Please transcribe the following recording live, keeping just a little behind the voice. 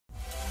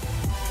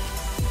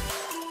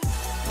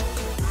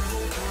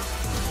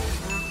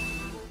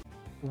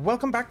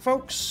Welcome back,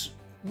 folks.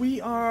 We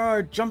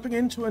are jumping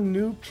into a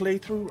new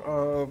playthrough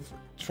of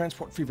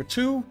Transport Fever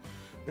 2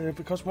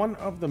 because one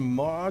of the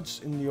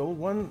mods in the old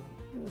one,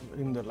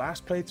 in the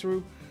last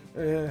playthrough,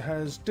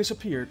 has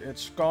disappeared.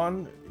 It's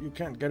gone, you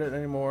can't get it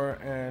anymore,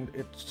 and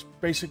it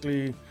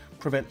basically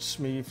prevents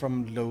me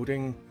from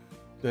loading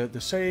the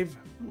save.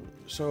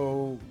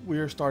 So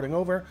we're starting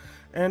over,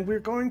 and we're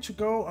going to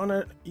go on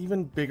an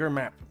even bigger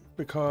map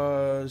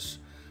because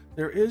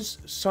there is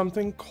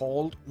something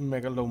called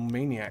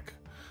Megalomaniac.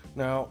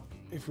 Now,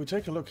 if we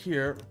take a look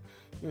here,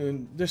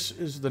 this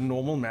is the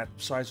normal map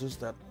sizes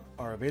that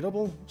are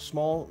available: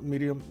 small,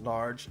 medium,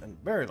 large, and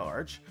very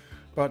large.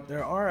 But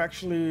there are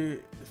actually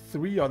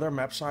 3 other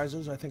map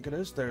sizes, I think it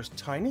is. There's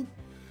tiny,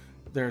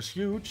 there's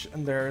huge,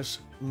 and there's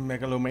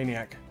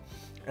Megalomaniac.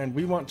 And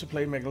we want to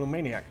play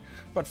Megalomaniac.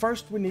 But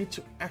first we need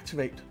to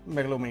activate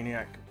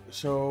Megalomaniac.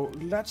 So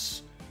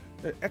let's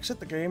exit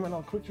the game, and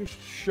I'll quickly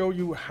show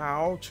you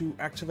how to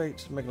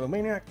activate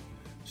Megalomaniac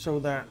so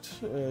that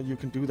you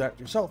can do that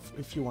yourself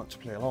if you want to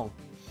play along.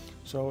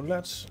 So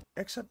let's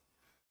exit,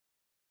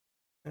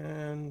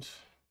 and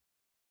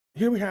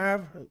here we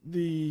have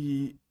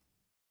the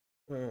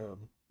well,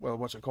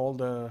 what's it called,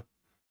 the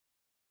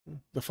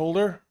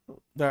folder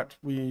that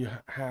we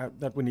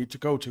need to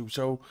go to.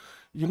 So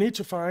you need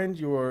to find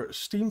your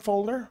Steam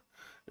folder,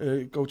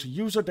 go to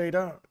user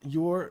data,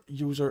 your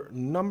user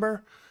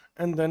number,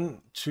 and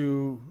then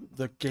to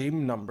the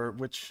game number,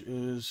 which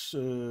is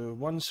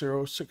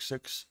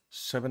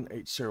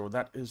 1066780.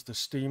 That is the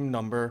Steam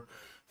number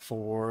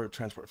for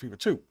Transport Fever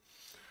 2.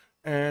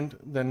 And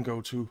then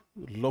go to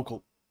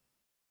local.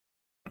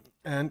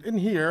 And in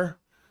here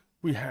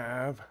we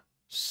have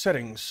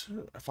settings,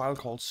 a file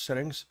called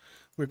settings.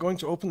 We're going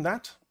to open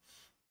that,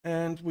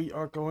 and we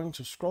are going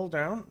to scroll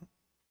down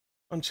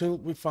until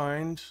we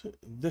find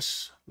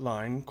this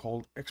line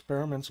called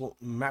experimental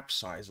map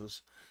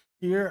sizes.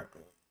 Here,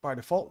 by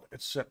default,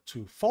 it's set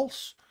to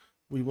false.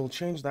 We will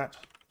change that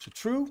to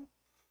true,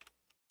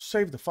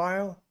 save the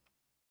file,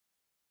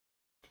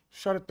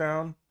 shut it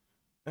down,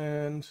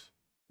 and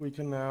we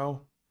can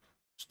now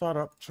start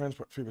up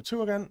Transport Fever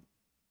 2 again.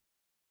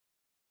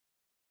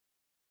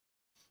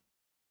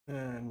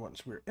 And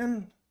once we're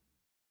in,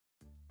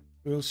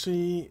 we'll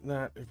see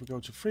that if we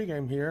go to free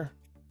game here,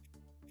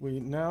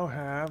 we now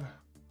have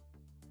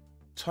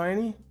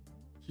tiny,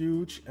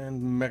 huge,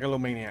 and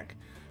Megalomaniac.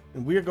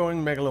 And we are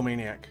going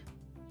Megalomaniac.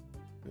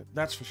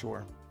 That's for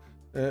sure.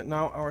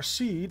 Now our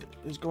seed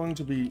is going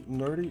to be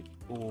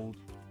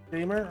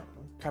NerdyOldGamer,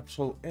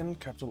 capital N,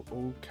 capital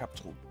O,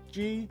 capital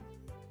G.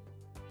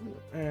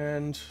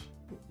 And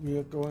we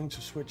are going to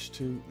switch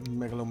to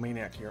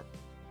Megalomaniac here.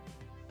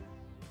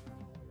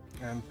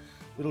 And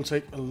it'll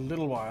take a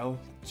little while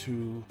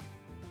to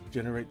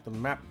generate the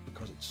map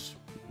because it's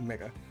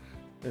mega.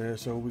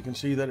 So we can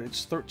see that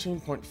it's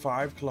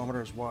 13.5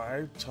 kilometers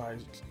wide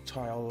times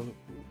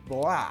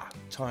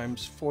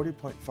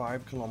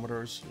 40.5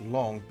 kilometers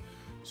long.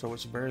 So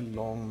it's a very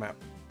long map,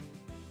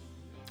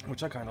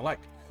 which I kind of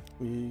like.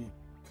 We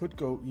could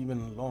go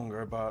even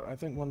longer, but I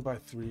think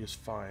 1x3 is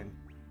fine.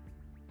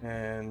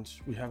 And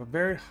we have a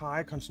very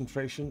high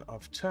concentration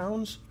of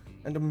towns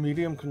and a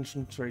medium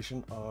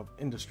concentration of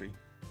industry.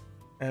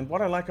 And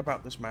what I like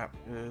about this map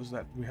is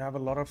that we have a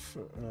lot of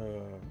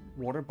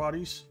water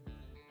bodies,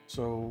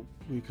 so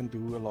we can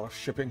do a lot of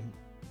shipping,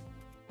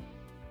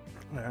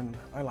 and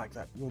I like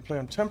that. We'll play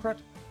on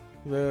temperate.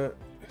 The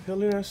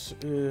hilliness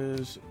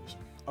is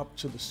up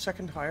to the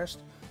 2nd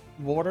highest.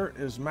 Water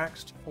is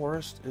maxed.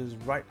 Forest is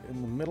right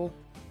in the middle.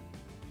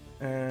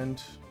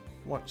 And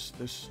once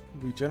this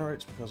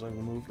regenerates, because I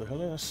removed the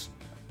hilliness,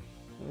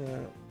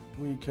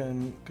 we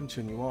can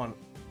continue on.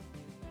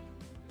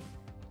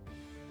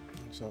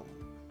 So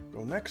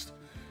go next.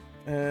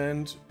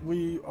 And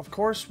we, of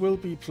course, will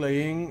be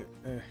playing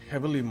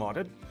heavily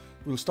modded.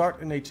 We'll start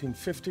in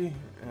 1850,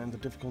 and the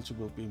difficulty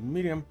will be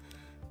medium.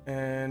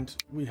 And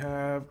we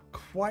have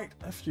quite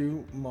a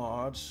few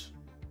mods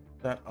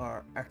that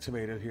are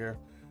activated here.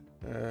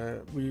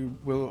 We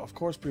will, of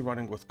course, be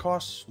running with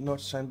costs,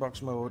 not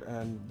sandbox mode,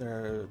 and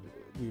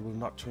we will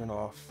not turn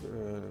off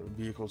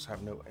vehicles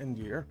have no end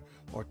year,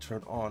 or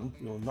turn on.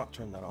 We will not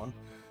turn that on.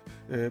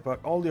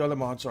 But all the other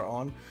mods are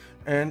on.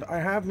 And I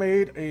have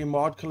made a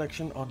mod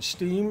collection on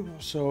Steam,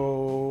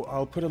 so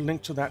I'll put a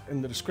link to that in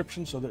the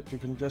description so that you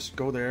can just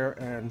go there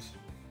and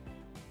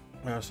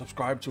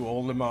subscribe to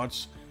all the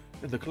mods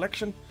in the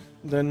collection.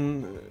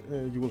 Then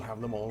you will have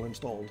them all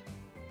installed.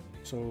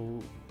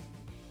 So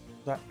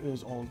that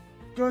is all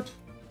good.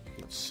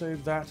 Let's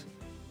save that,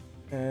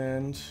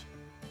 and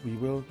we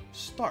will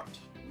start.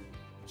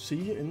 See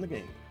you in the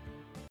game.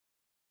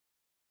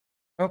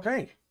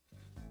 Okay,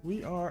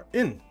 we are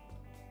in.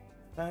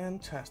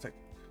 Fantastic.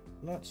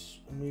 Let's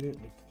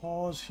immediately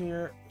pause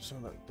here so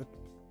that the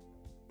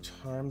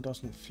time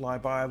doesn't fly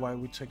by while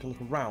we take a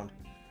look around.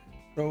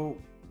 So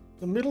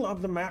the middle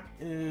of the map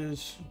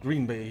is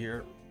Green Bay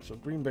here. So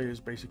Green Bay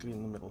is basically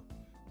in the middle.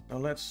 Now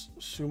let's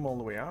zoom all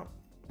the way out.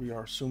 We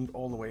are zoomed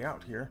all the way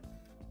out here.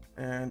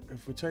 And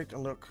if we take a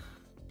look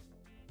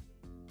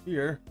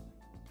here,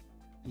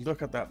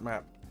 Look at that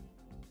map.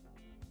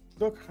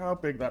 Look how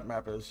big that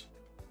map is.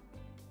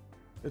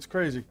 It's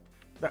crazy.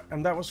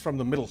 And that was from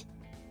the middle.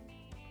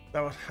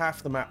 That was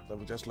half the map that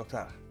we just looked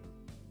at.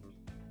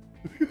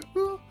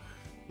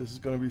 This is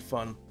going to be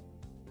fun.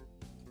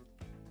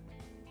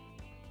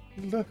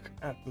 Look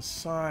at the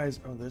size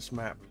of this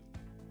map.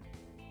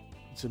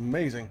 It's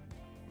amazing.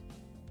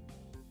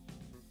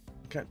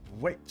 Can't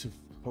wait to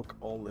hook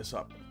all this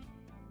up.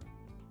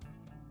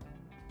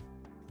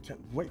 Can't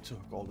wait to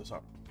hook all this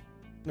up.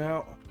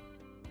 Now,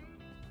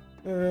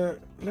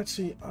 let's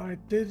see. I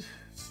did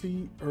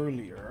see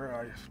earlier.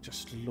 I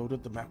just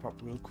loaded the map up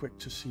real quick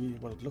to see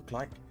what it looked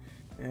like.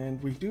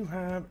 And we do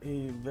have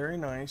a very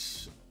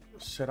nice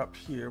setup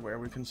here where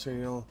we can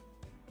sail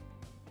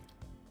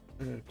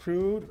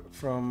crude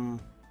from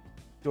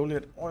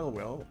Joliet Oil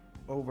Well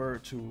over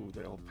to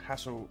the El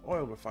Paso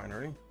Oil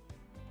Refinery.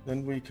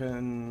 Then we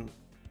can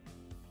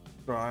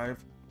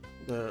drive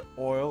the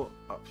oil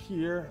up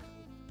here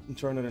and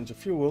turn it into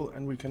fuel,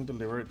 and we can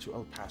deliver it to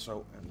El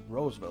Paso and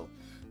Roseville.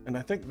 And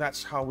I think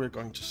that's how we're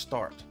going to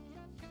start.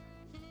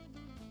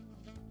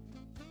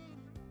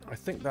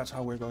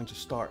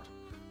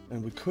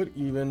 And we could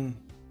even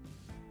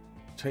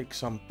take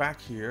some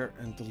back here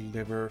and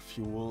deliver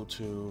fuel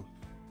to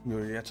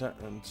Murrieta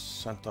and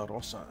Santa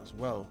Rosa as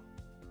well.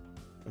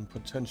 And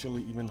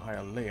potentially even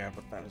Hialeah,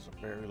 but that is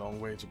a very long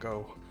way to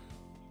go.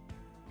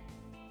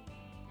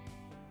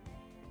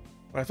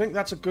 I think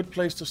that's a good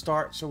place to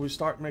start, so we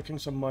start making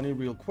some money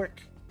real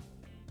quick.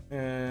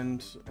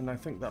 And I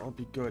think that'll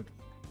be good.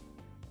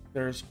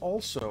 There's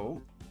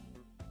also,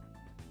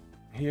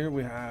 here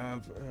we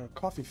have a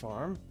coffee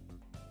farm.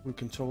 We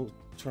can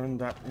turn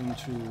that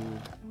into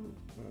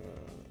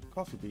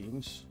coffee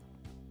beans,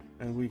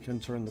 and we can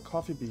turn the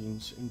coffee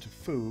beans into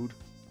food,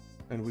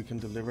 and we can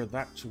deliver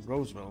that to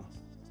Roseville.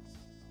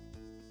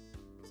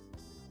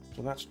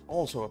 So that's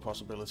also a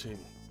possibility.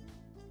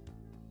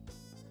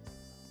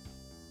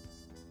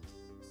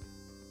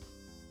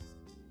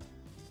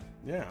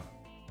 Yeah,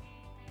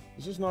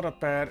 this is not a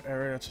bad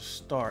area to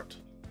start.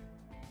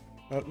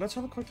 Let's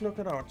have a quick look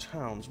at our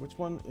towns. Which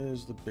one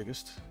is the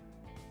biggest?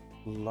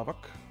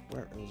 Lubbock.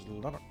 Where is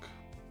Lubbock?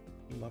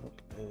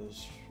 Lubbock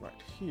is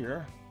right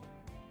here.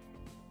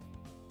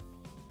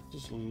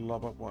 This is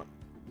Lubbock one.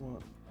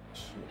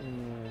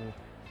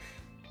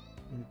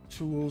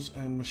 Tools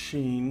and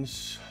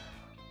machines.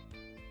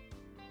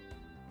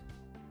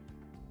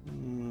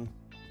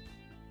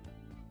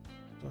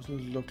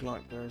 Doesn't look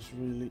like there's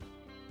really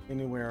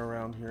anywhere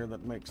around here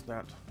that makes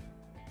that.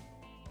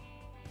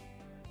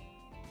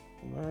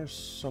 There's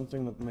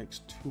something that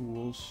makes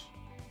tools.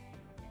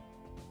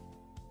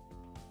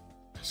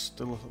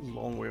 Still a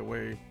long way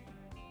away.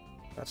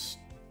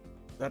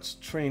 That's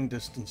train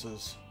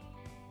distances.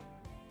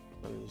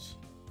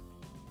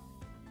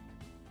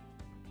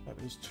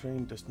 That is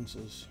train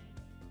distances.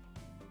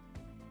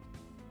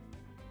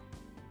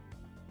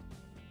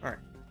 All right.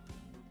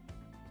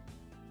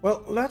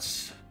 Well,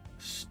 let's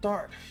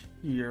start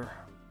here.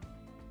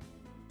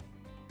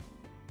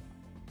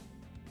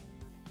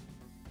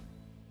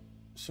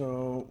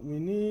 So we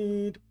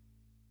need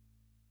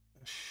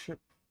a ship,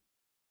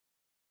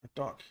 a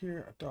dock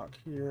here,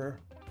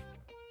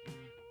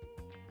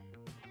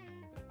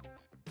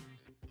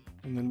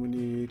 and then we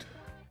need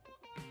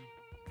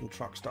some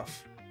truck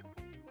stuff.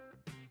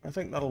 I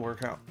think that'll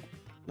work out.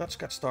 Let's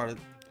get started.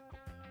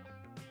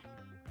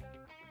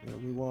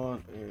 We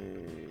want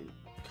a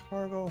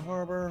cargo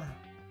harbor.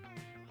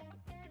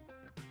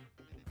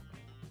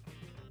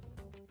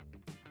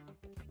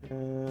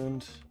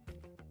 And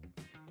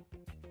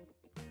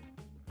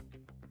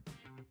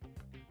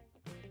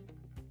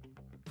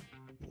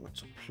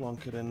let's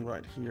plunk it in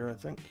right here, I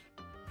think.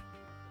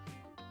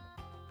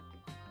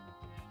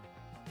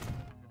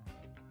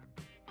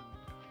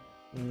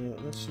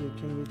 Let's see,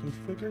 can we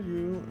configure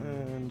you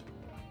and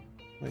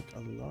make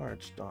a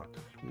large dock?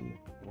 No.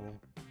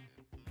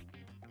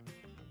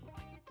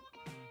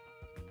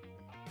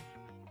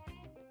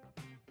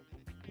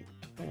 We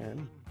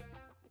can.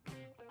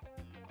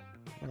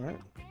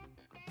 Alright.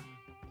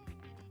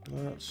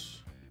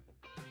 Let's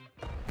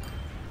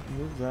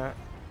move that.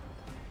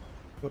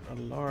 Put a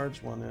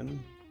large one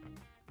in.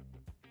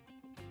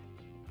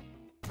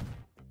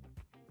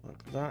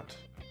 Like that.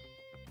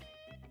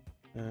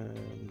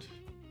 And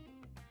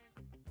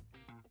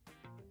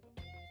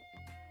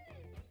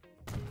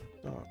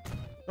dock.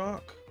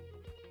 Right.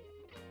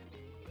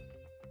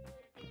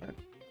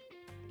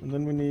 And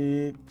then we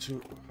need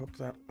to hook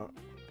that up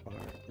by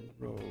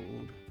the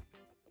road.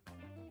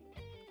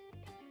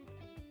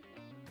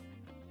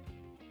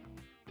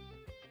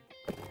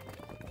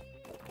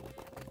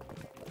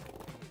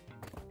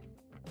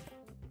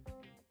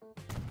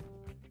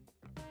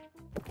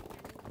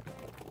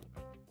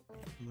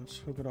 Let's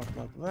hook it up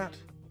like that.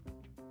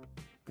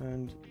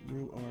 And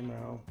you are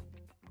now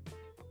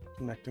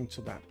connecting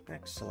to that.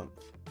 Excellent.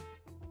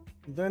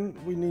 Then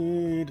we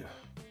need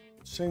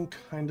same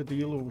kind of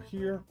deal over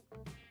here.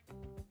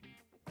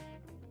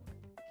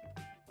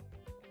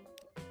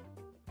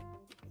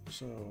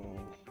 So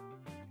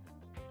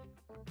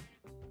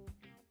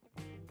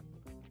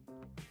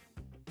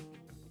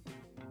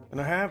And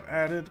I have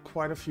added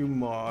quite a few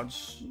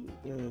mods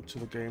to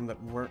the game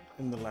that weren't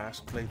in the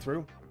last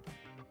playthrough.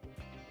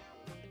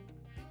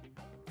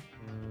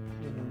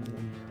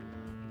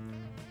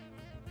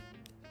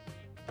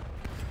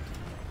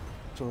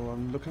 So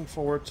I'm looking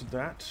forward to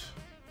that.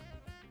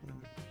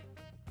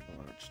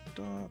 Large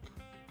dock.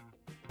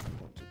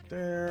 Put it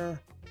there.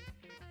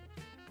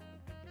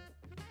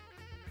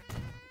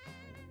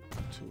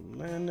 2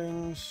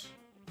 landings.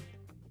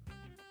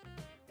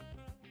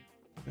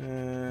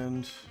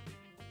 And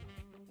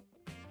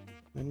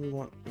then we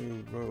want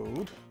a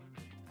road.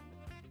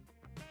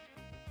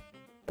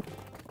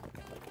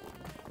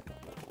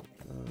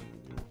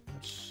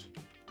 Let's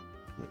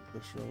make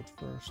this road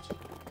first.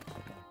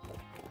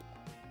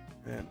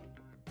 And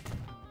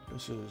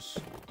this is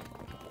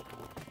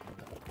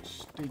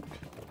steep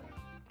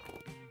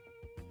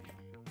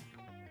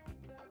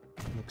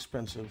and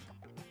expensive.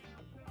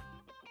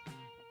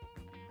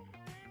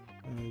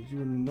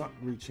 You're not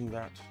reaching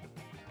that.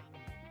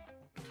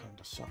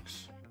 Kinda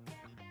sucks.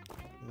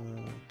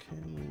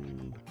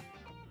 Can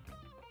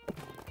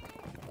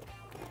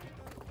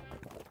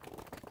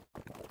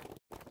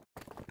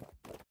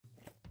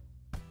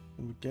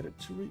we get it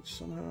to reach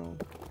somehow?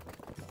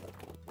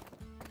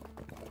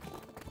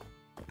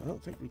 I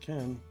don't think we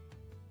can.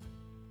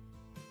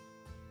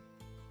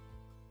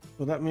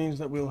 Well, that means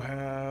that we'll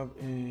have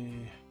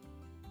a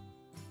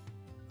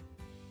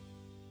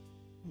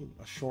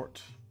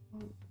short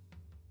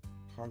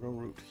cargo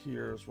route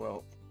here as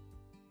well.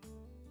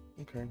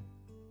 Okay.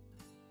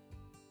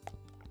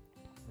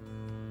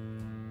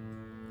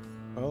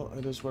 Well,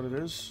 it is what it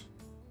is.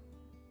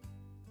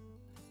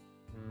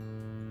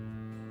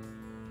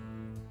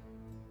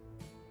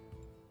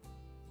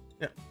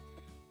 Yeah,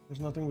 there's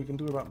nothing we can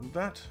do about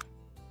that.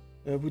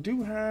 We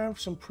do have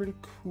some pretty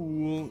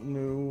cool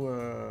new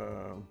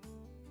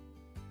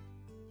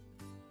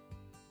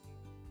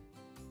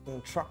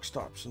truck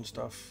stops and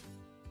stuff.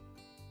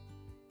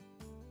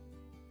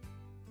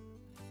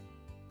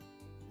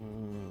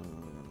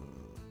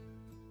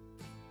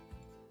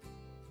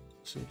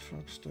 So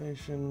truck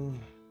station.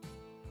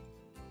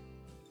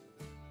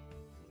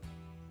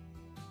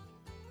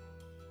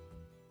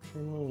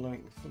 Terminal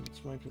length,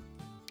 let's make it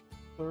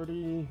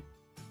 30.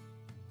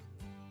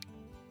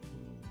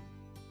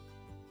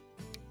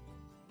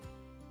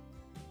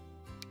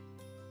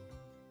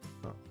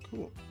 Oh,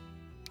 cool.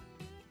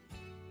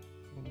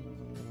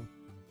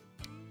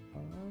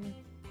 High,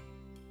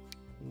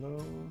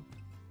 low,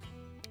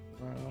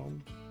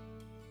 round.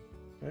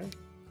 Okay. I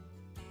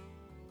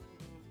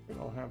think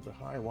I'll have the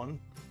high one.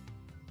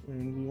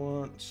 And we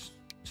want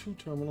 2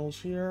 terminals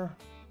here.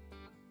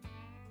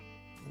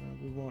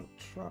 We want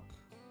truck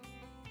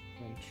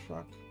and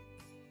truck.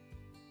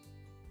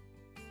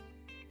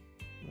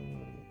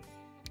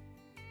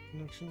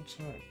 Connection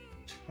type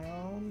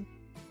town,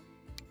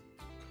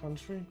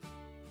 country,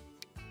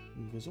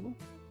 invisible.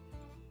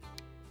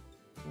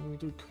 And we'll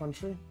do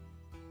country.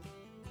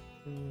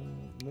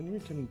 Then we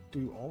can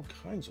do all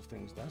kinds of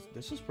things.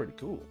 This is pretty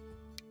cool.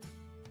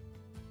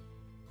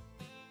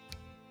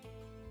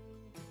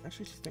 I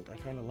actually think I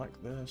kind of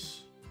like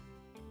this.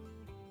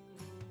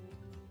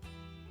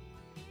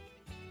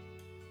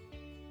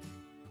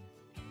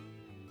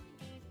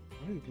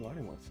 What are you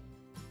gliding with?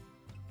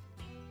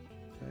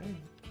 Okay.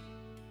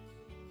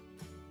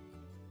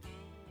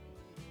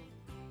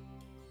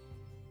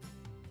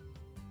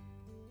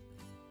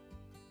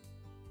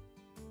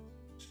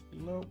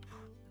 Slope.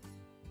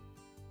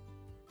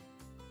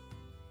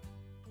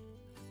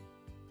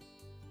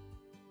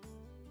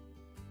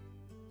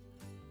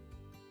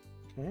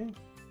 Okay.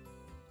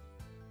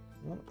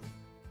 Well,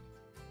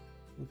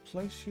 we'll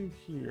place you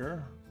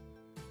here.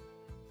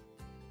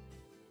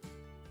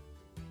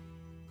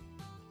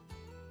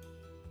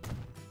 I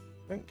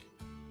think.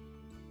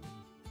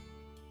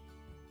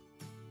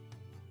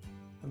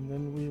 And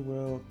then we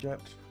will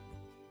get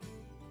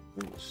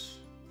this.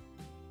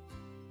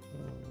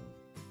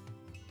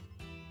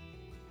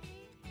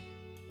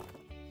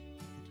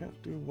 I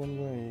can't do one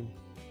way.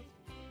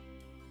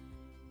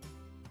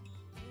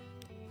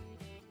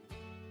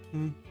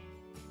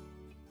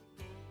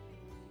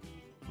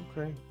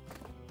 Okay.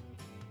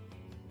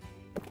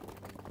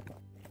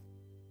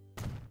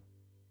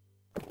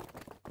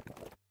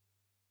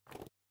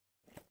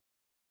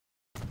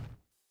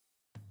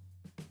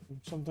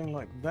 Something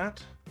like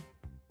that.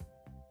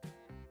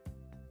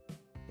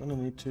 Gonna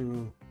need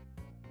to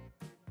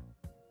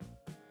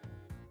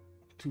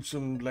do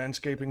some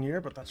landscaping here,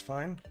 but that's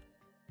fine.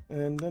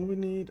 And then we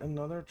need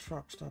another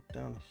truck stop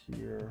down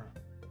here.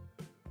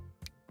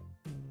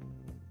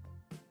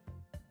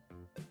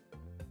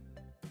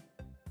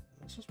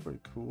 This is pretty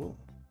cool.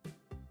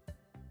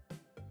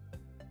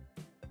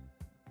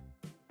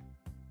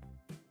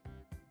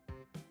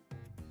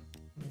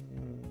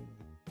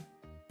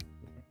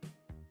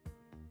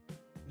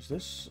 Is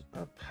this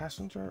a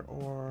passenger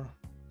or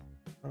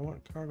I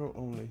want cargo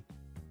only?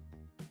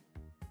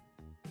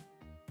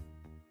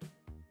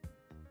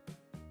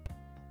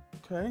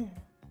 Okay.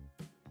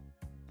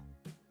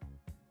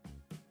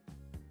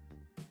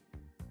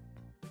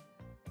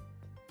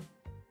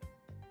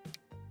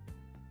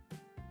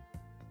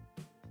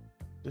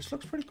 this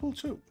looks pretty cool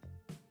too.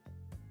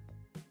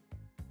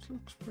 This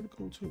looks pretty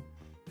cool too.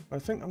 I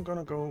think I'm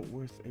gonna go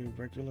with a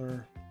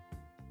regular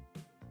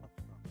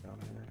down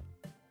here.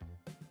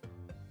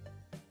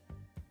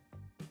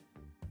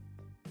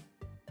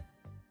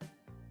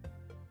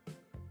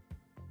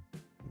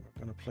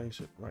 I'm gonna place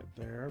it right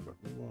there, but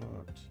we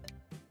want,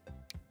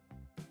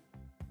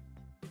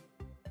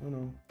 oh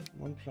no,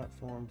 one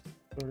platform,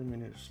 30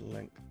 minutes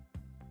length.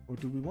 Or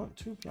do we want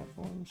two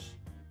platforms?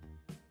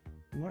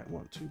 We might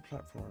want two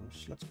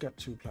platforms. Let's get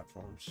two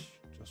platforms,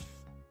 just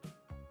in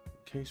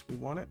case we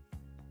want it.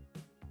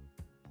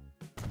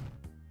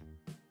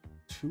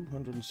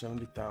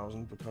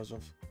 270,000 because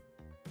of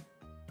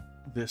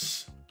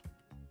this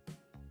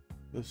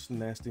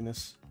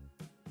nastiness.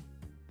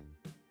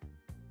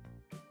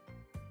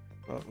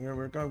 Well,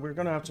 we're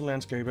gonna have to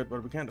landscape it,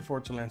 but we can't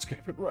afford to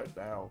landscape it right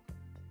now.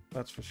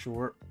 That's for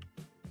sure.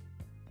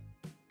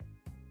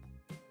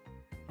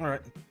 All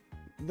right,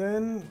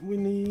 then we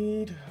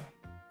need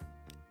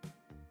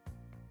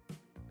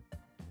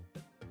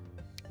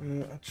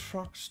a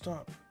truck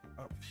stop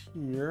up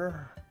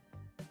here.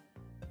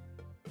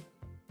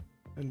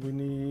 And we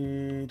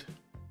need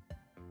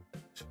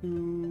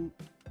 2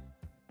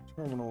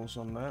 terminals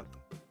on that.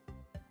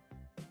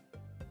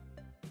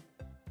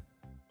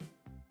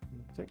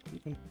 I think we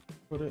can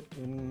put it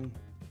in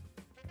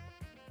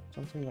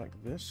something like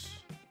this.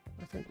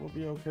 I think we'll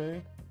be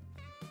okay.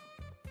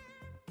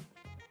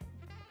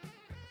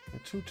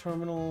 2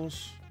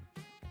 terminals.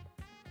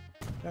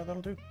 Yeah,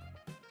 that'll do.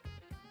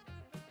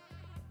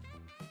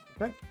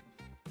 Okay.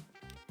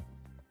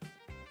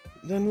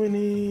 Then we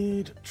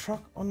need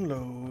truck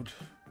unload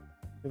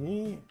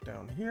thingy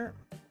down here.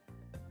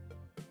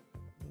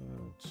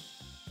 Let's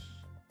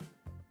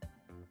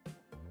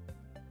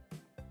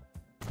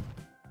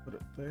put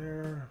it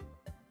there.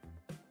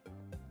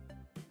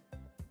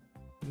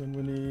 Then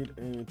we need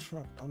a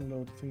truck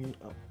unload thingy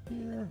up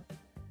here.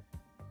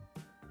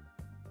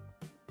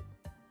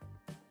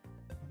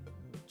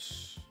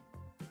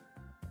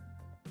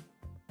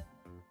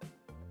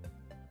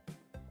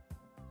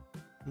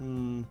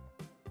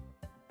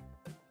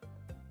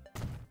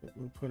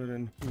 We'll put it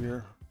in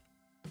here.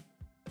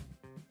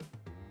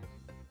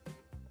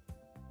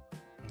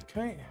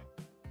 Okay.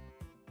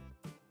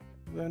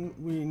 Then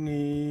we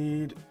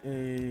need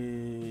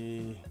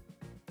a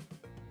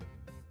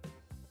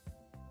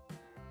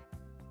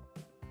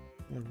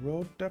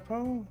road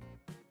depot,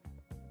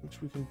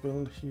 which we can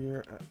build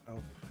here at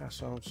El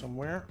Paso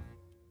somewhere.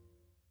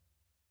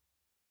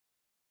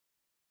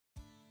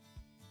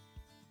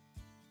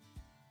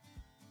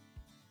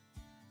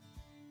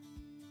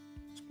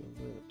 Let's build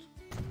it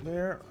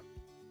there.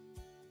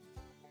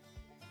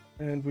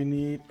 And we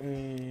need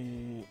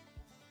a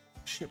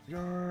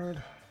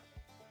shipyard,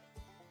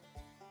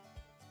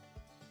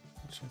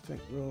 which I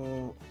think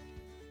we'll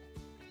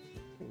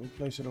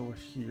place it over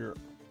here.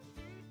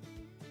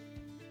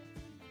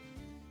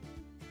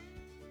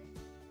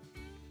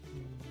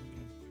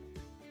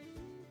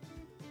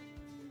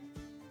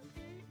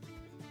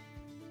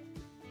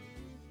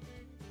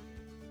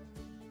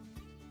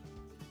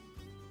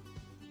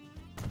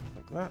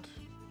 Like that.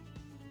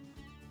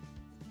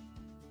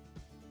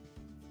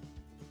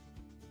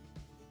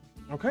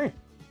 Okay.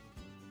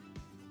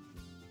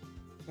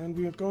 And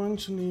we are going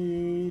to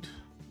need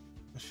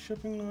a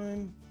shipping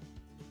line,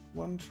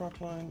 1 truck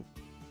line,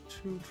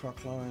 2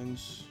 truck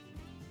lines,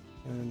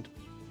 and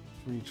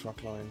 3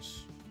 truck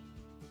lines.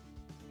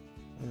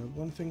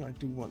 One thing I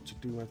do want to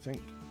do, I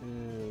think,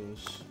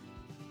 is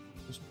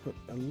just put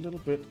a little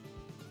bit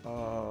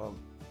of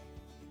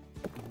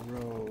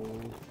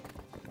road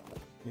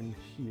in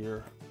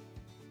here.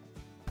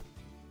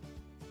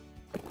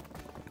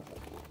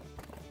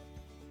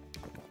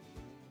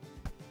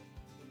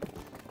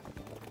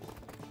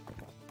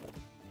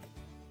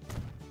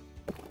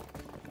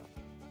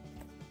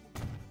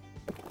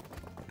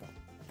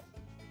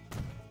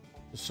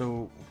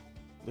 So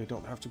they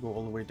don't have to go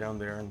all the way down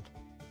there and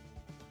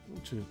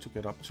to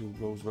get up to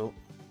Roseville.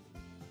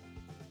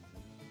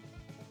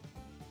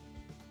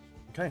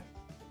 Okay.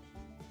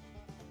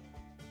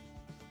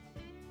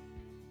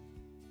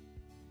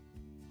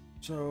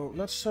 So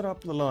let's set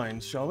up the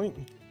lines, shall we?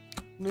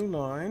 New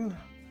line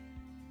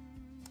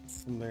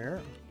from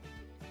there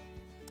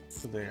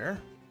to there.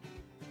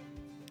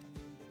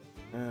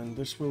 And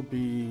this will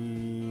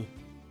be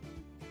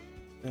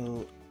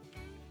El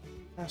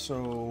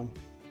Paso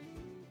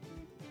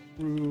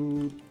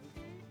crude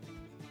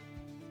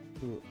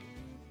to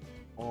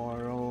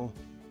oil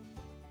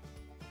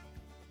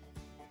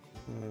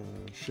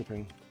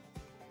shipping.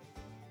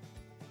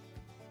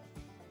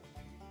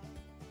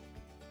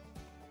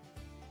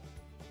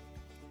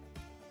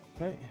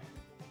 Okay.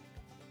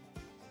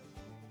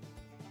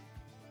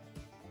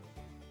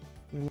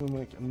 Then we'll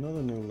make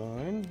another new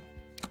line.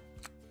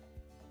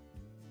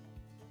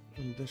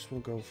 And this will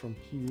go from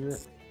here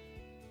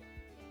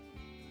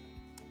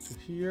to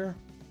here.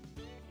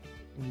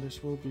 And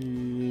this will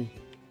be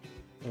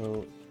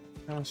El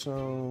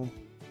Paso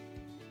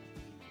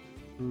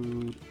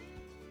crude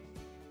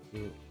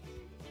to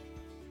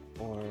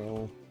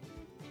oil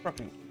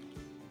Trucking.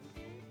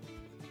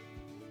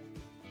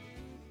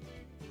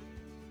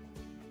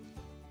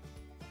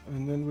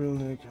 And then we'll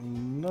make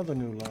another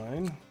new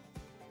line,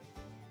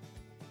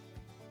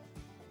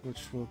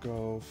 which will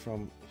go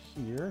from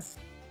here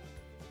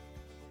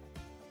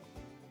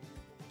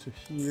to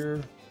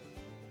here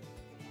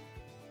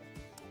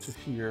to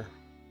here.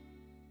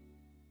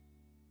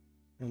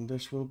 And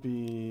this will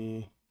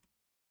be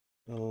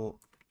El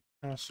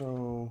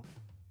Paso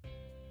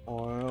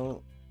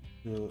oil,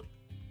 the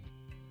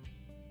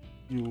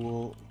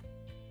fuel,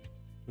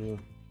 the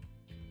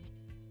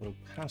El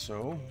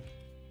Paso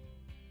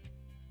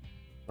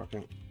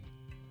trucking.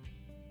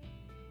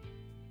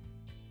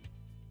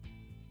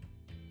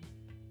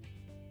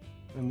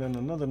 And then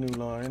another new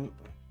line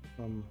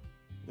from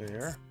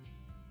there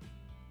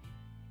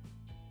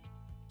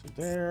to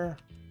there,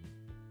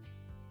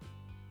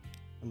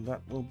 and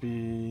that will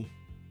be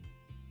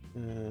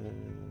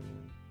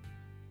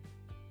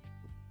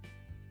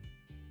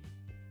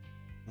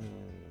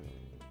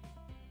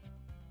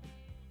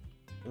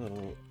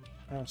El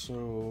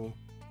Paso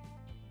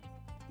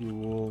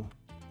fuel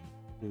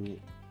to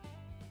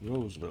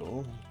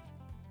Roseville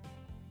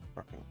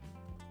trucking.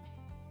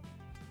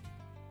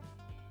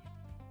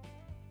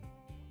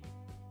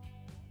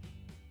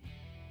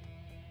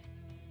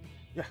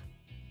 Yeah,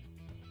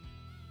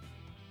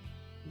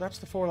 that's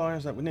the 4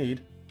 lines that we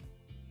need.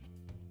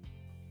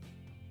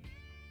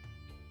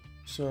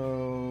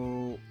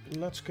 So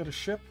let's get a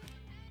ship,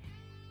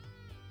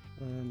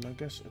 and I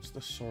guess it's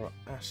the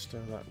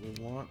Zoroaster that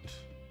we want.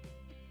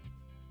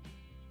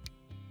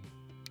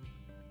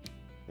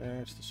 Yeah,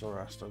 it's the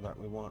Zoroaster that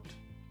we want.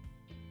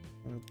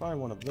 I'm gonna buy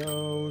one of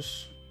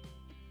those.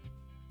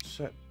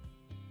 Set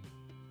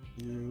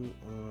you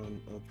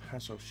on El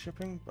Paso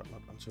shipping, but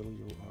not until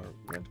you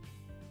are red.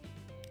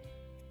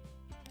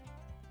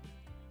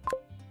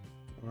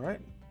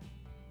 Alright,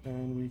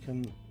 and we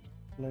can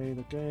play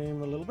the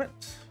game a little bit,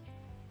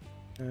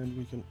 and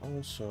we can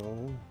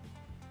also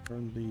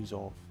turn these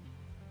off.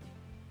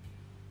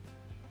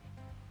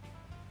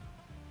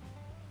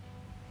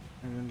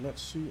 And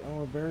let's see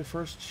our very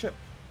first ship,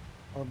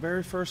 our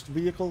very first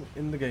vehicle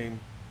in the game.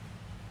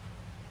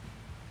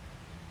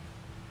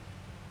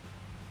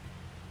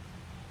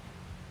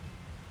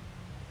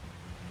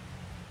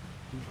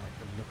 I like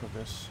the look of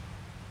this.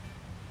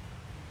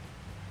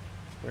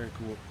 It's very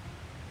cool.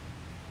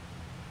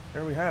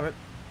 There we have it.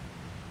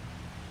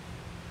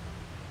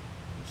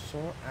 The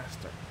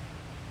Zoroaster.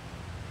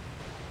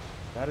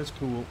 That is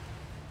cool.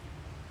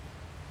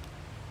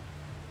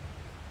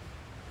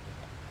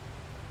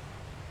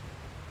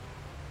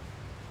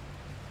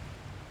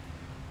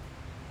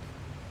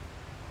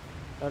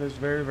 That is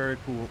very, very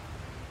cool.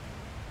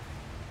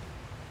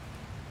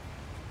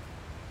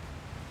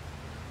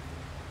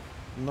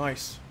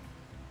 Nice.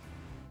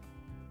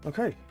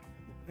 Okay.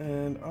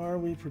 And are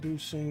we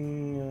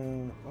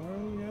producing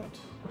oil yet?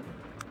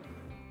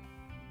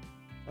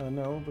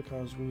 No,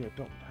 because we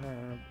don't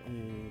have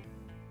a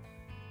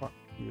truck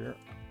here.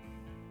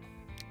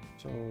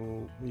 So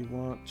we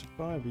want to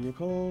buy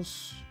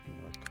vehicles,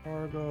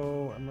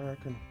 cargo,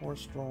 American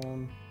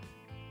horse-drawn.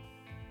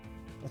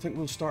 I think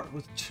we'll start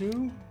with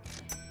 2.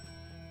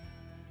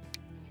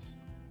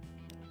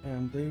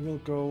 And they will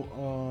go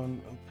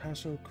on El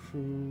Paso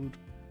crude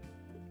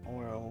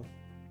oil.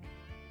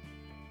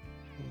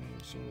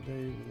 So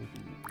they will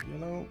be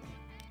yellow,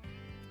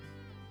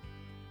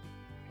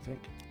 I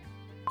think.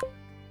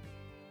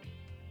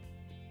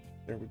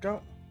 There we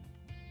go.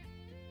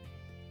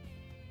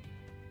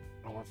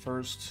 Our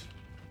first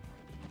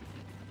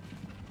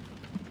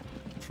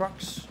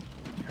trucks,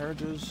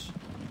 carriages.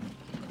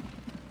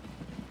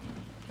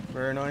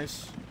 Very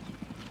nice.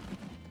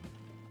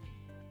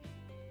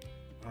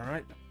 All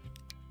right.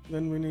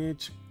 Then we need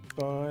to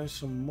buy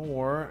some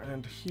more,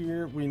 and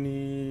here we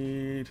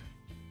need,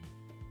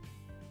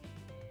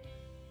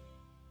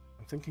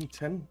 I'm thinking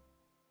 10.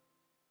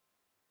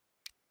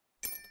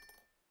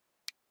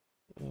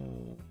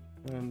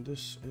 And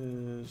this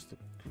is the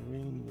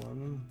green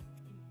one.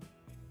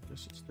 I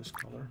guess it's this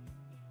color.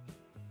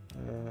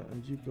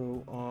 And you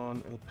go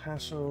on El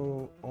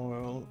Paso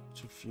oil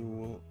to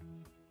fuel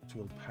to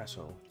El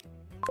Paso.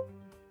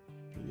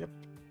 Yep.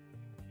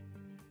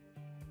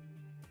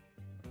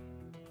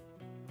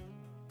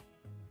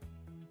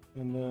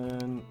 And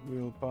then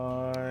we'll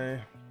buy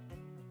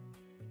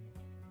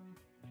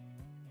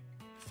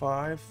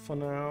 5 for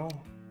now.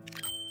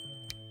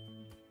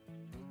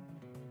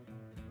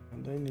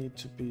 And they need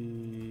to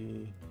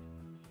be,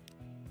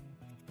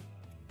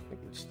 I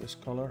think it's this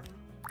color,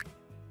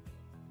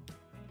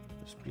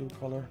 this blue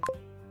color,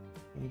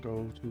 and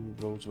go to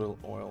Roseville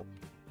oil,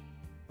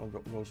 or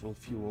Roseville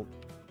fuel.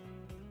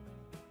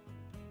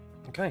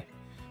 Okay,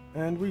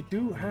 and we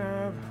do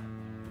have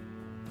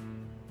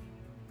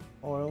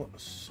oil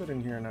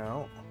sitting here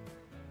now.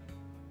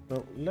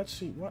 So let's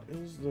see, what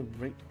is the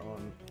rate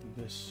on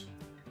this?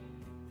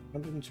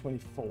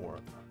 124.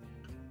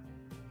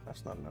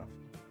 That's not enough.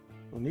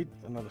 We'll need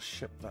another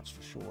ship, that's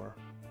for sure.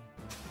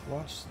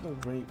 What's the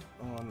rate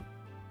on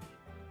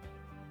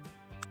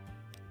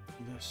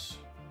this?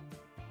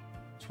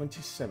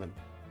 27.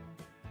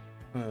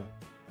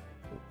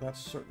 That's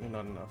certainly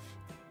not enough.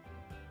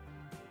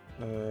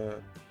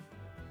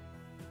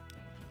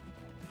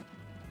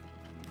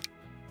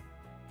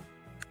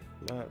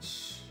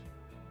 Let's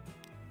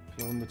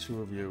clone the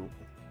two of you.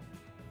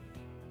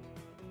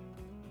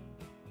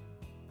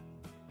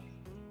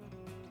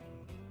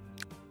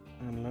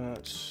 And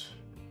let's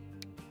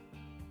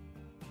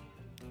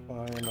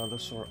buy another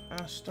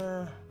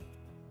Zoroaster.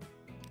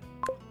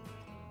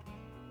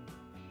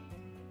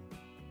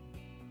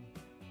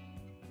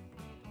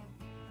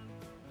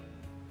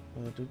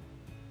 Did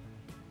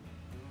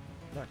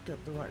that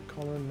get the right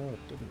color? No,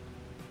 it didn't.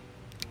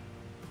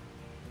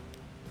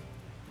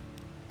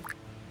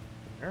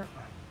 There.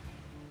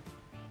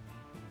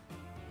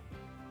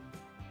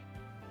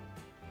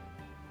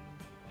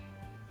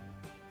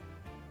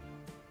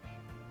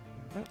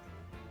 Okay.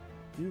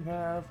 You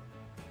have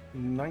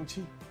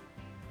 90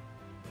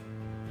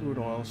 crude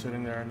oil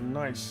sitting there.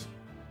 Nice.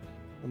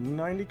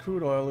 90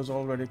 crude oil is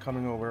already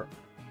coming over.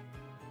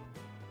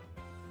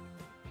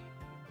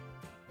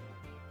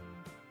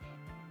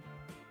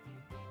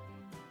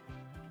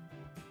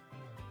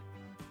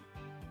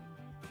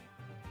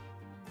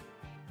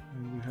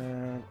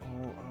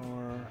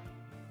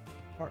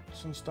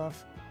 And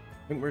stuff.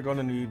 I think we're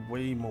gonna need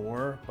way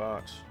more,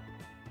 but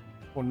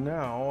for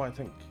now I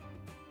think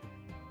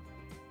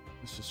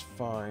this is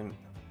fine.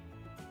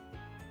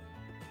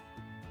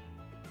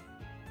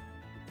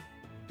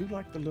 I do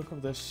like the look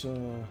of this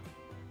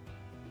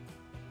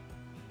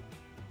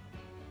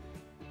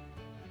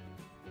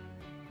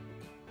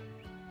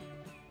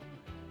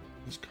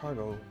this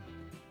cargo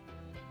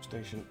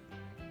station.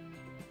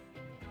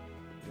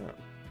 Yeah,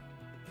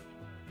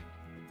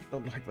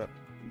 don't like that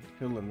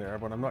hill in there,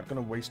 but I'm not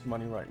going to waste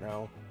money right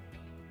now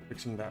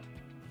fixing that.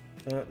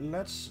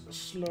 Let's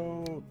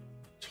slow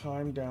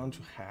time down to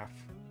half,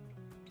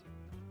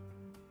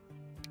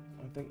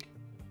 I think.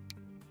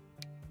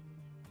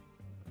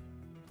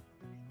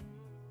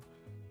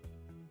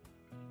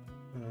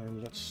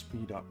 And let's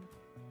speed up.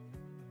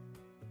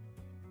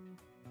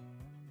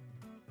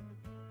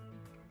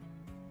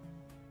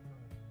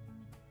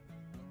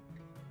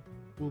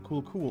 Cool,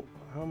 cool, cool.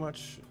 How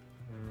much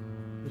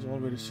is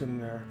already sitting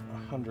there?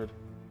 100.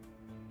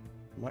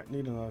 Might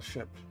need another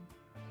ship.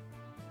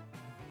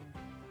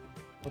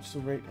 What's the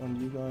rate on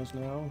you guys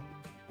now?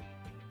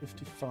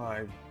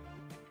 55.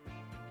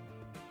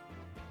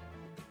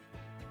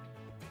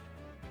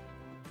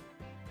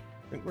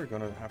 I think we're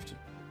gonna have to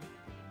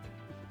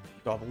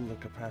double the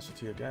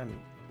capacity again.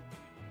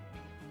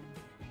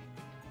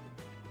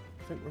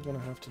 I think we're gonna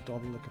have to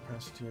double the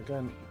capacity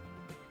again.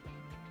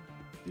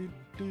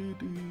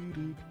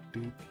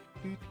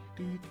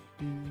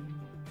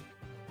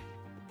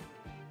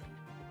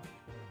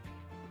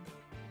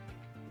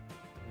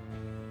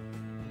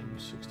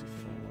 64.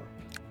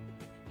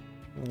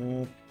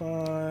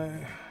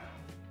 Buy.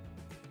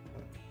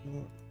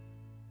 No,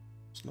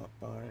 it's not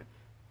buy.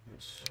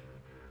 It's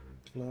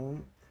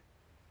clone.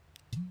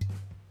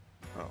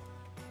 Oh,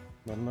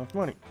 not enough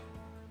money.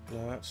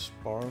 Let's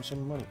borrow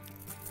some money.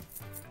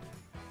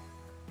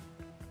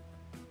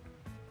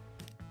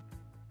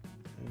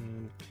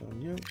 And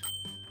clone you.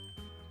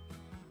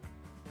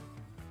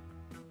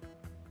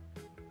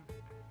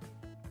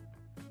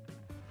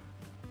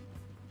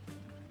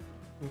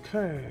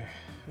 Okay,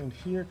 and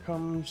here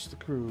comes the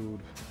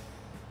crude.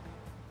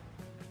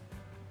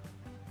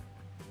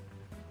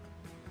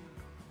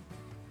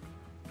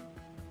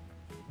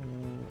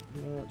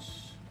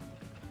 Let's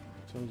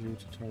tell you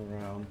to turn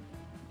around.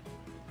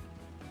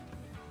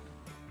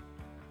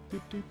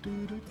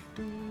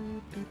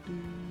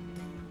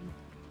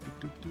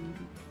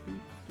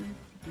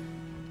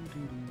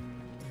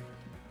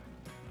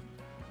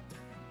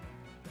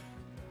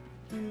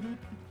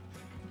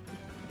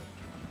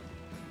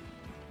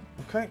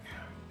 Okay.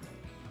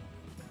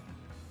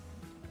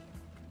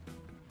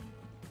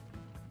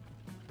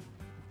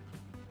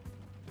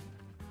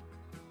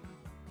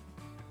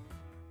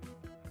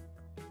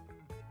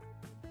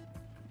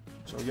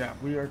 So yeah,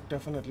 we are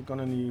definitely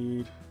gonna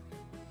need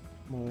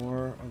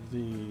more of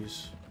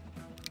these.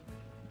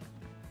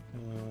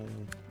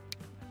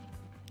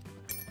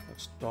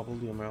 Let's double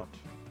the amount.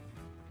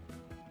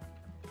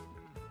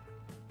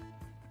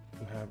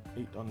 We have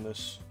 8 on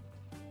this.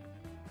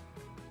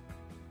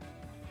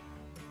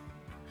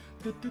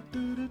 Yeah,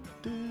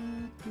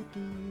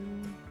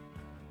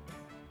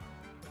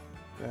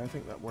 I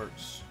think that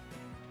works.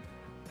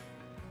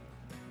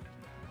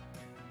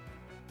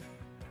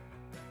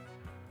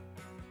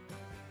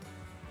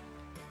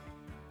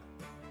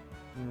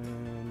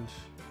 And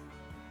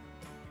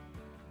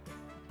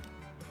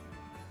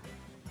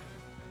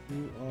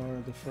you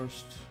are the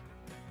first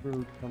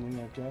brood coming,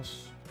 I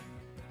guess.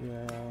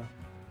 Yeah.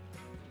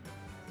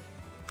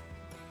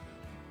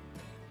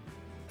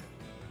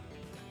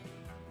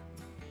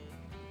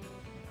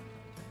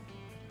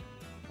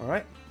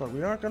 Alright, but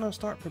we are gonna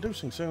start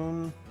producing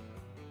soon.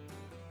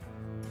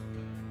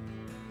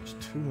 There's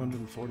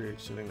 248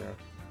 sitting there.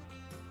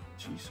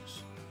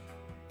 Jesus.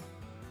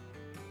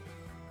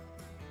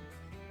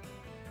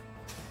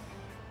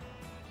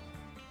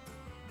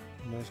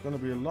 And there's going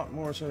to be a lot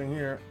more sitting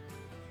here.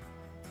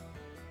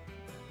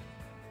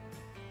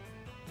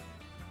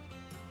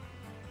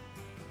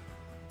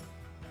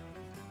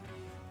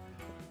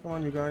 Come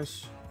on, you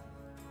guys.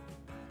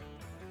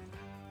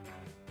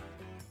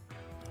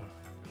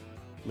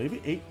 Maybe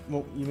 8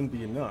 won't even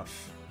be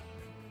enough.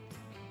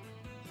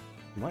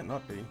 Might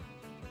not be.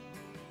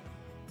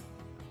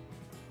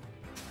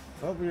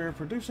 Well, we are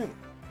producing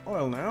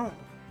oil now.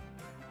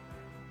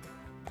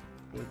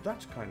 Well,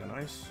 that's kind of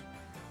nice.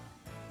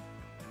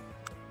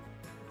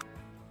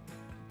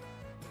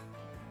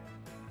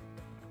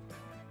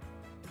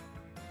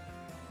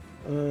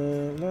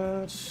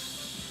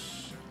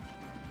 Let's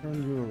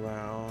turn you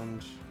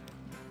around.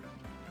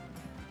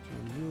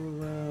 Turn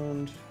you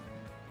around.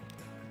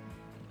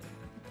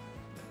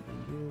 Turn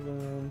you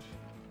around.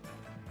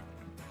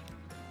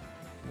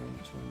 And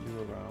turn you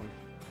around.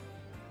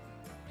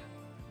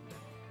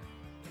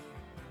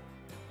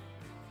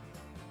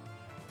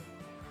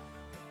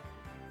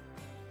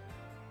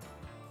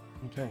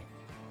 Okay.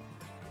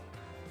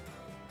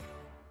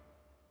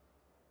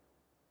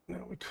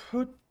 Now we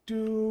could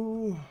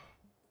do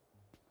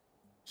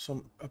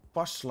a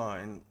bus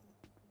line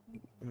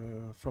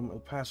from El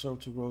Paso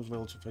to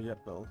Roseville to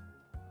Fayetteville.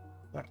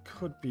 That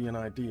could be an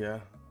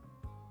idea.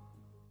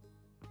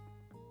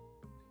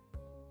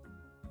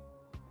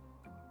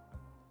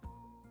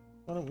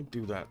 Why don't we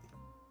do that?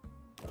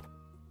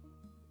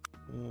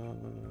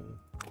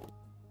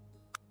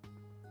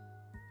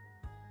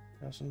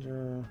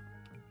 Passenger.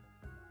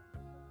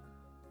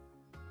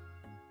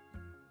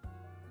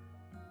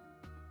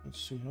 Let's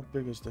see, how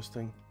big is this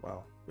thing?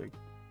 Wow, big.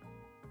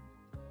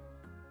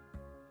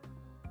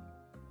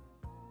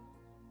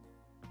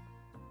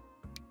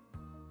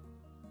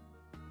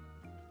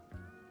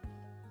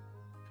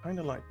 Kind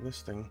of like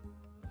this thing.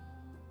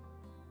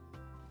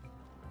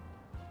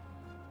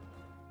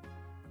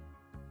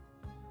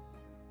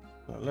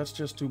 Let's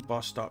just do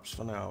bus stops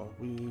for now.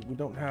 We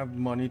don't have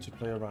money to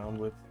play around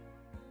with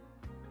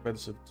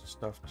expensive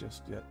stuff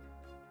just yet.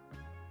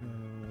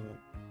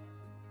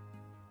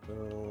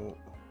 So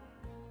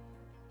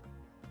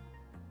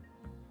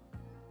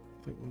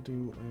I think we'll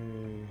do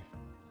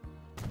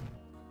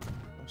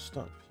a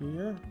stop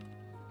here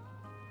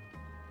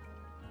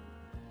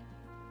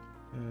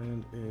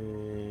and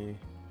a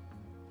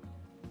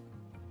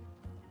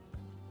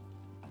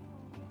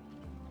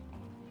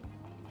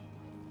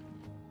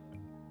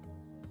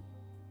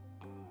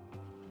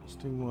let's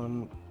do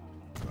one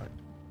right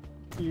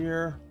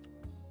here.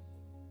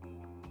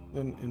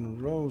 Then in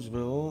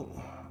Roseville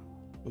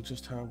we'll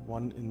just have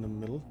one in the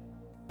middle,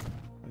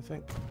 I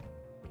think.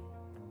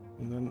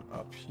 And then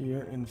up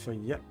here in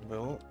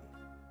Fayetteville,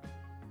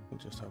 we'll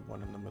just have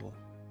one in the middle.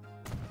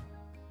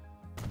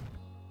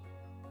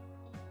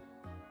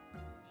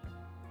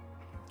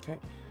 Okay.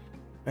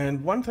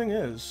 And one thing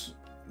is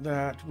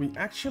that we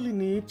actually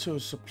need to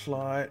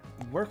supply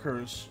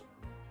workers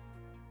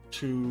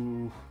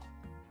to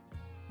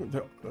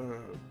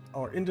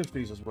our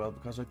industries as well,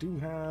 because I do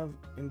have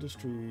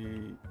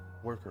industry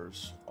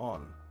workers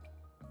on.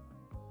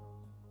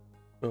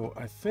 So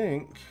I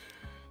think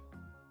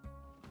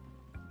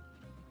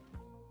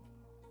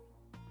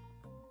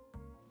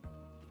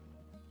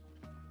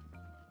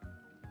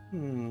I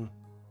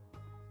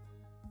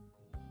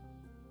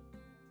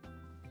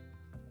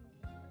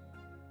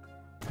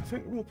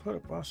think we'll put a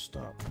bus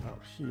stop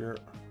out here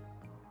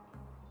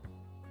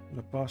and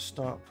a bus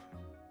stop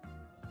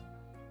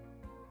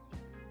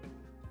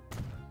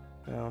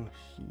down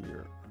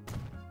here.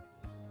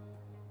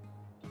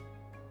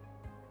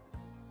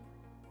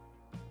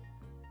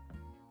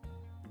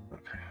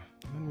 Okay,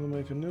 then we'll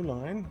make a new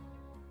line,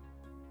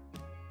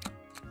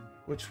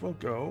 which will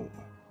go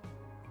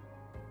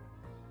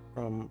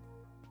from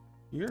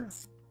here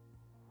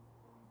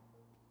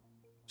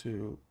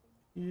to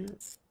here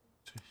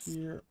to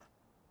here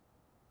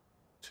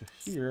to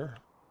here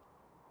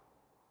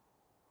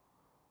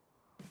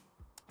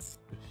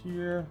to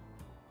here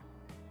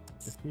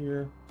to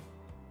here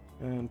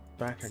and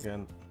back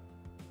again.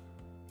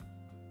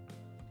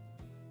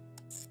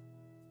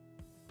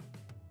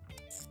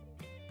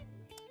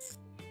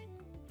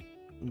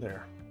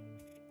 There.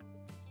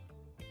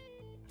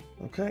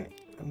 Okay,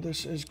 and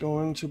this is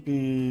going to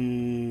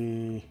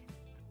be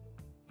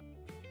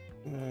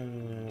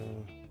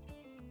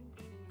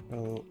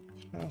El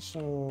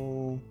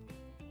Paso,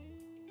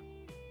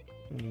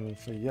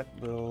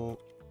 Fayetteville,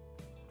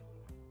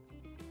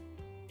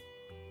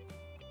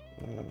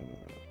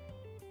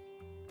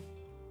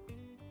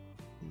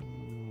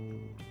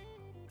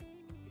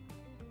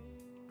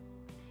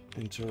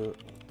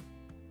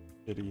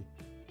 Intercity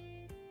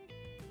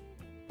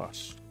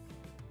bus.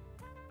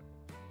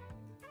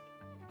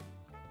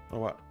 Or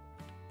what?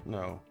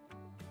 No.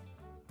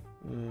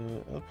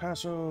 El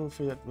Paso,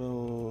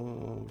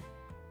 Fayetteville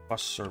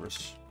bus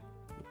service.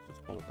 Let's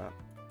call it that.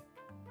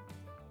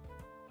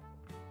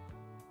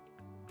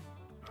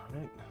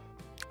 Alright.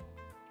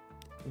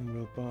 And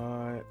we'll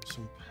buy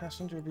some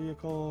passenger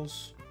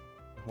vehicles,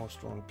 a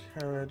horse-drawn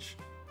carriage.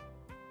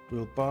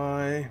 We'll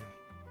buy, I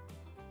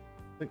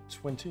think,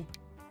 20.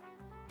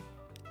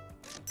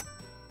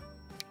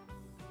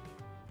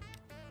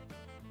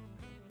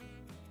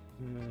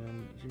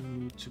 And you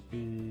need to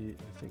be,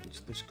 I think it's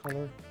this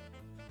color.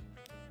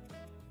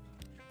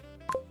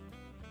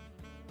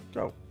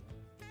 Go.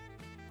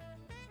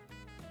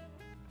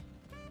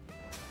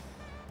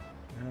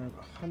 I have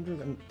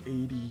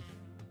 180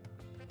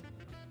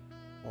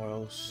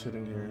 oil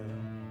sitting here,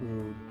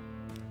 crude,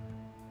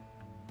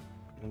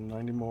 and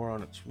 90 more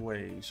on its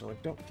way, so I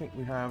don't think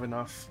we have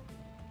enough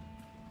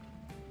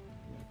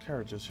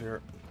carriages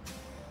here.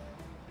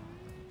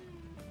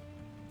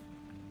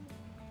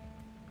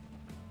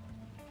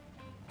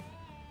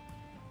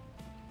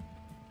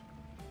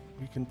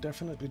 We can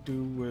definitely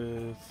do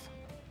with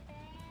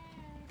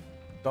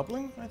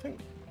doubling, I think.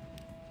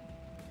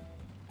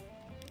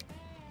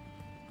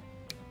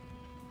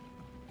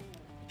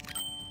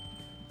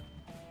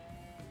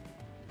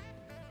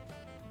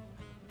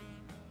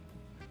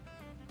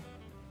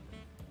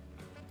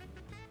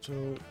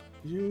 So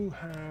you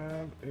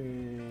have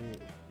a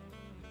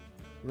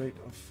rate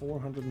of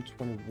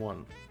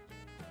 421.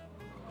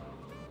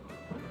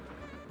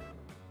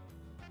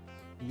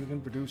 You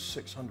can produce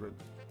 600.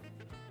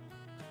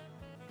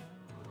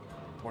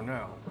 For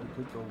now, we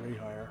could go way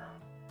higher.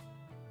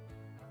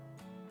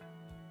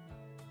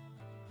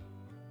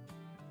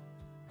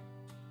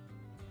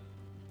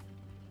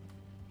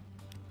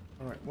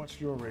 All right, what's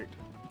your rate?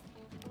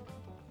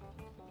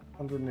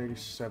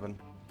 187.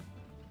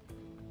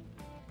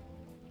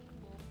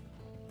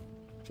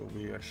 So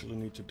we actually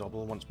need to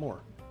double once more.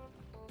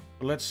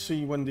 But let's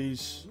see when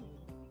these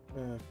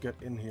get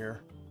in here.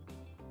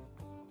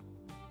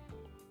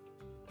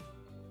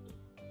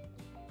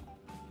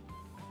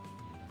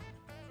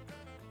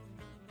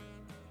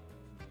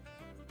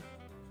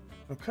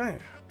 Okay.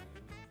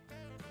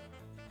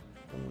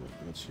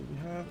 Let's see, we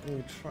have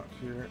a truck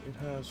here. It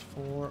has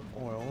 4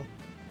 oil.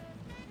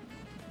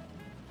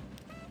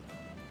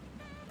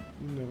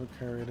 Never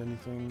carried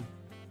anything.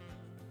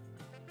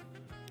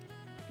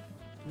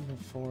 We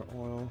have 4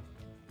 oil.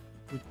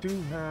 We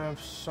do have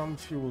some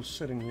fuel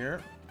sitting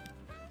here.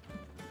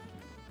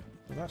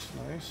 So that's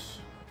nice.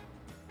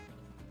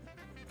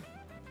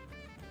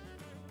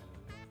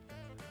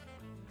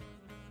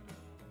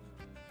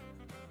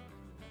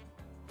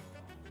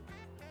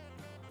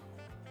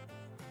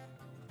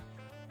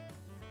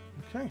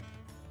 Okay.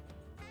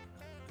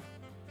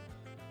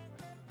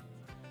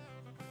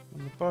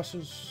 And the bus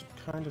is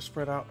kind of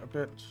spread out a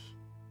bit.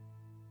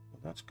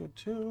 But that's good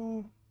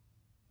too.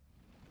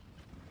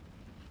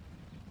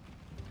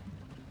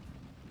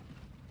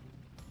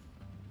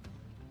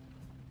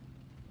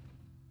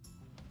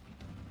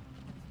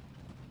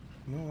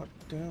 You know what?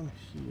 Down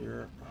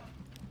here.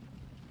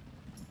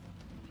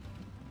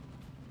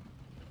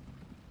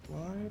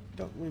 Why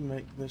don't we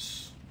make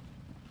this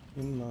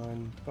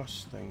inline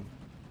bus thing?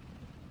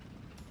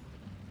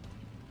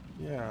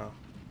 Yeah.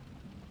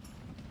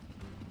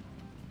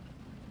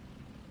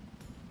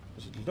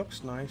 Because it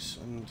looks nice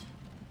and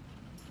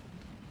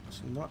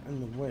it's not in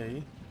the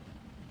way.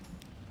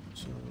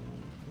 So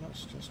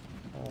let's just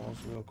pause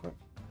real quick.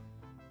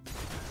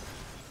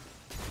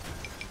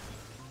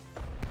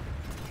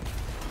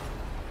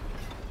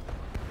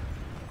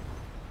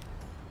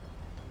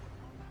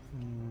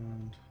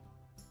 And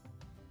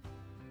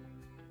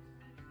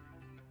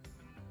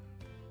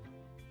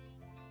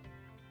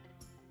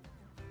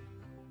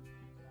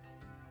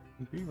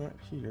it'll be right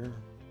here.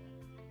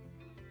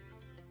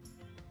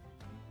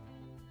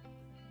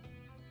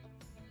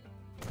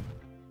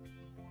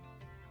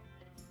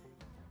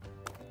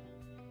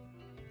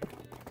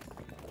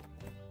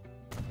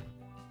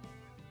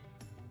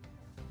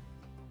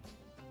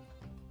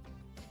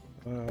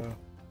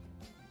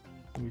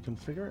 Can we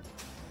configure it?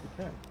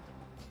 We can.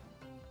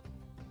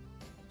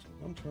 So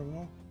 1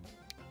 terminal,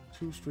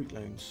 2 street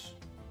lanes.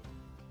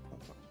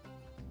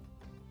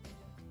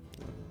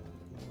 You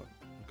know what?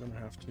 I'm gonna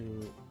have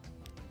to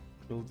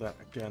build that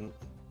again.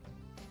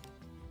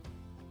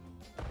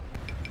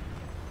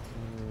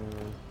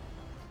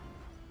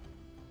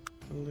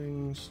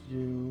 Buildings,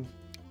 you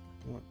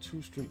want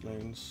 2 street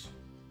lanes,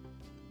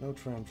 no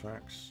tram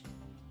tracks.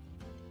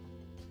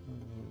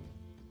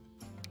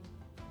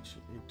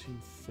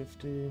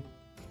 1850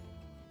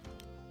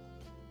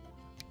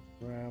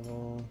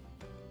 gravel.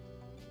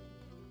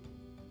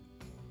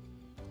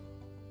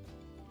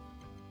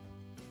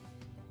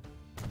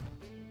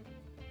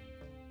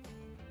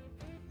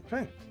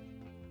 Okay.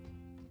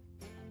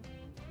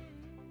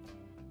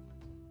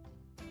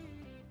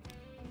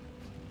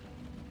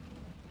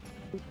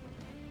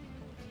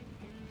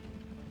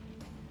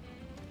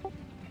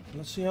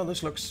 Let's see how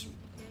this looks.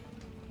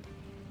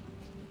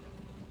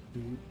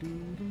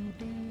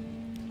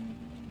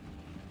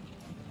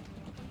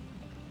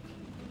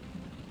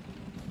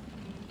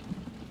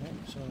 Okay,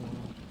 so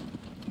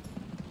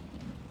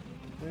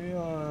they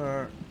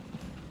are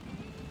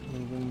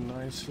moving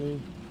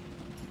nicely.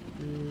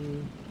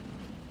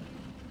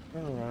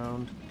 Turn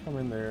around, come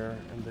in there,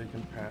 and they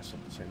can pass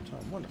at the same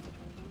time. Wonderful.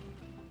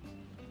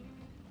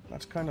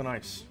 That's kind of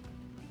nice.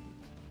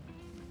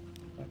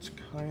 That's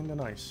kind of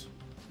nice.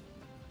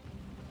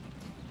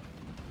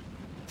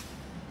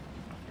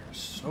 There's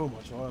so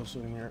much oil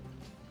sitting here.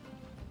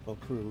 well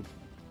crewed.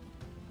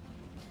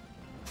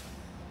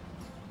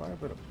 Quite a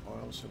bit of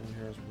oil sitting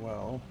here as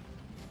well.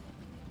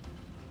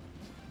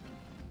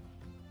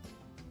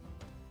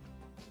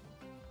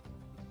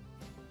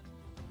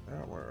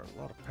 There were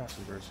a lot of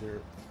passengers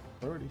here.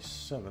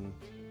 37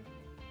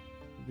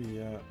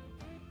 via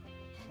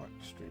Park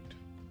Street.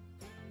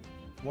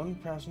 One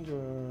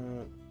passenger.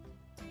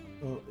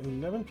 Well,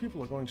 11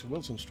 people are going to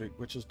Wilson Street,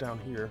 which is down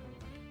here.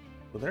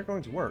 So they're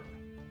going to work.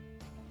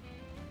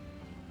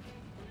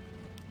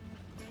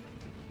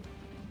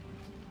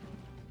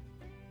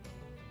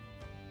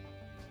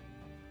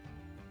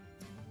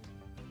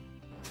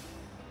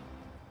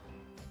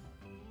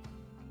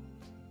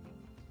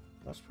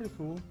 That's pretty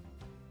cool.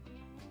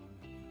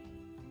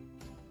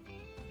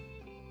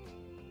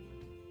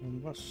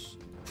 And what's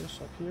this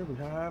up here? We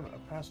have a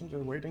passenger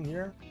waiting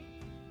here.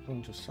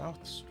 Going to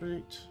South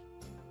Street.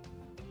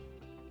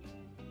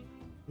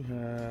 We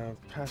have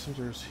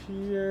passengers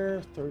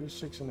here,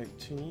 36 and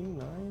 18,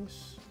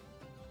 nice.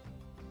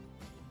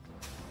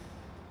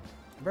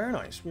 Very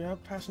nice, we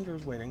have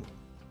passengers waiting.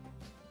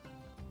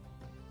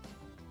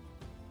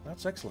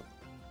 That's excellent.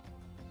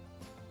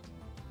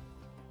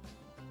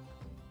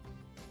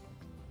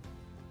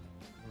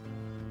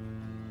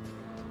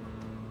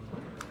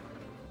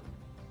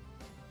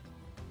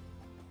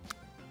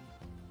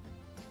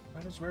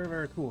 That is very,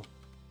 very cool.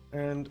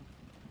 And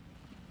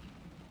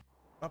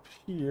up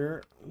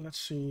here, let's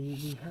see,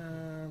 we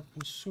have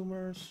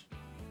consumers,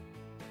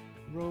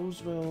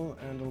 Roseville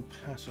and El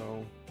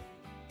Paso,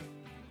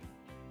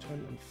 10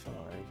 and 5.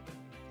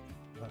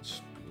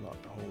 That's not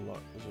a whole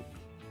lot, is it?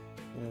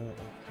 El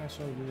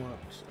Paso, you want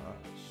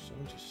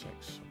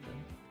 76,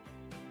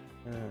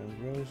 okay.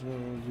 And Roseville,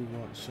 you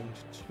want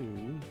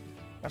 72.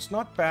 That's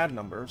not bad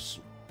numbers.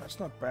 That's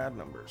not bad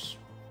numbers.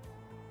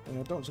 And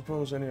I don't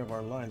suppose any of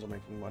our lines are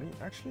making money.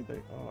 Actually,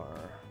 they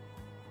are.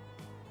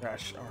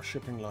 Our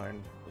shipping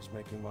line is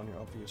making money,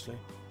 obviously.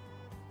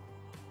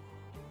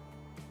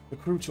 The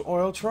crew to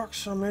oil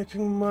trucks are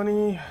making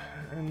money,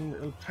 and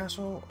El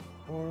Paso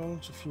oil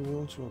to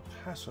fuel to El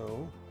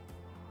Paso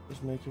is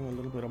making a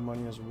little bit of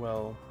money as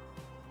well.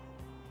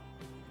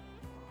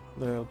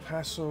 The El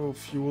Paso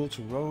fuel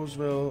to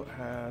Roseville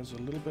has a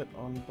little bit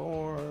on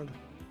board,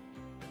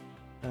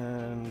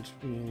 and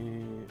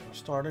we are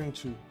starting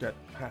to get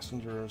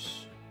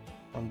passengers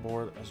on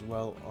board as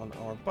well on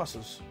our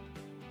buses.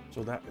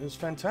 So that is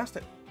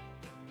fantastic.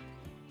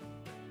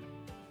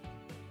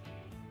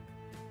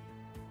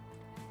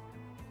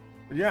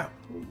 But yeah,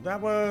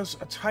 that was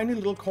a tiny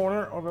little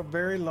corner of a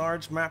very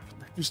large map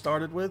that we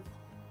started with.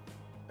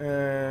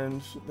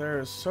 And there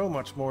is so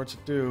much more to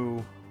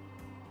do.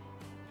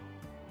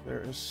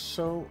 There is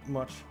so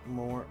much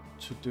more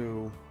to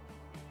do.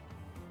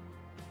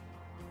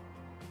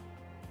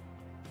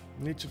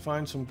 We need to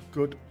find some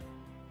good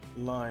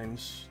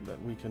lines that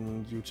we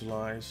can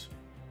utilize.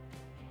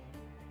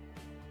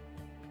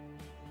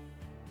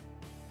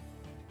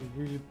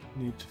 We really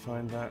need to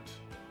find that.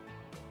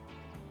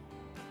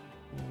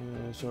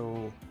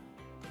 So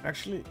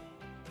actually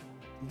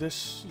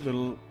this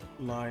little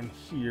line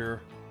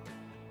here,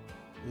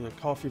 the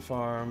coffee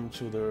farm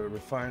to the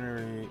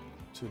refinery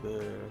to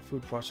the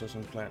food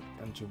processing plant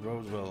and to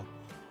Roseville,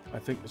 I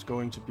think is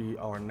going to be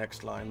our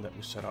next line that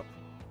we set up.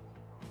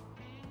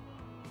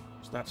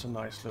 So that's a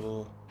nice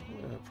little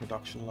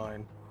production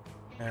line,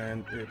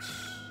 and it's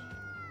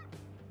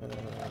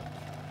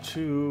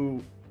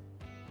 2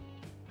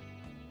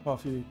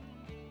 coffee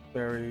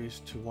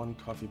berries to 1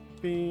 coffee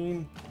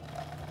bean,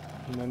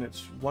 and then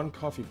it's 1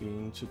 coffee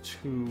bean to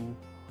 2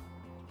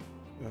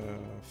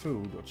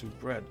 food or 2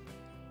 bread.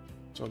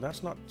 So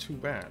that's not too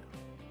bad.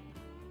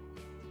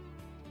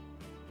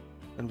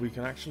 And we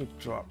can actually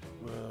drop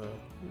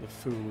the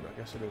food, I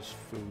guess it is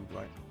food,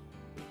 right?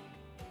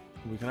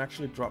 We can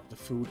actually drop the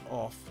food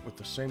off with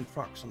the same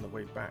trucks on the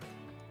way back.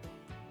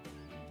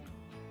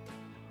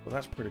 So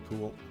that's pretty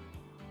cool.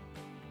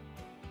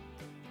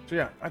 So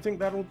yeah, I think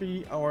that'll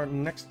be our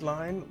next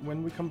line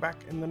when we come back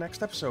in the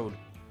next episode.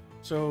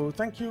 So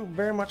thank you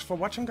very much for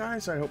watching,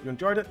 guys. I hope you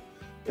enjoyed it.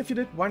 If you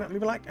did, why not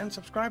leave a like and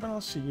subscribe, and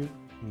I'll see you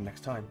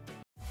next time.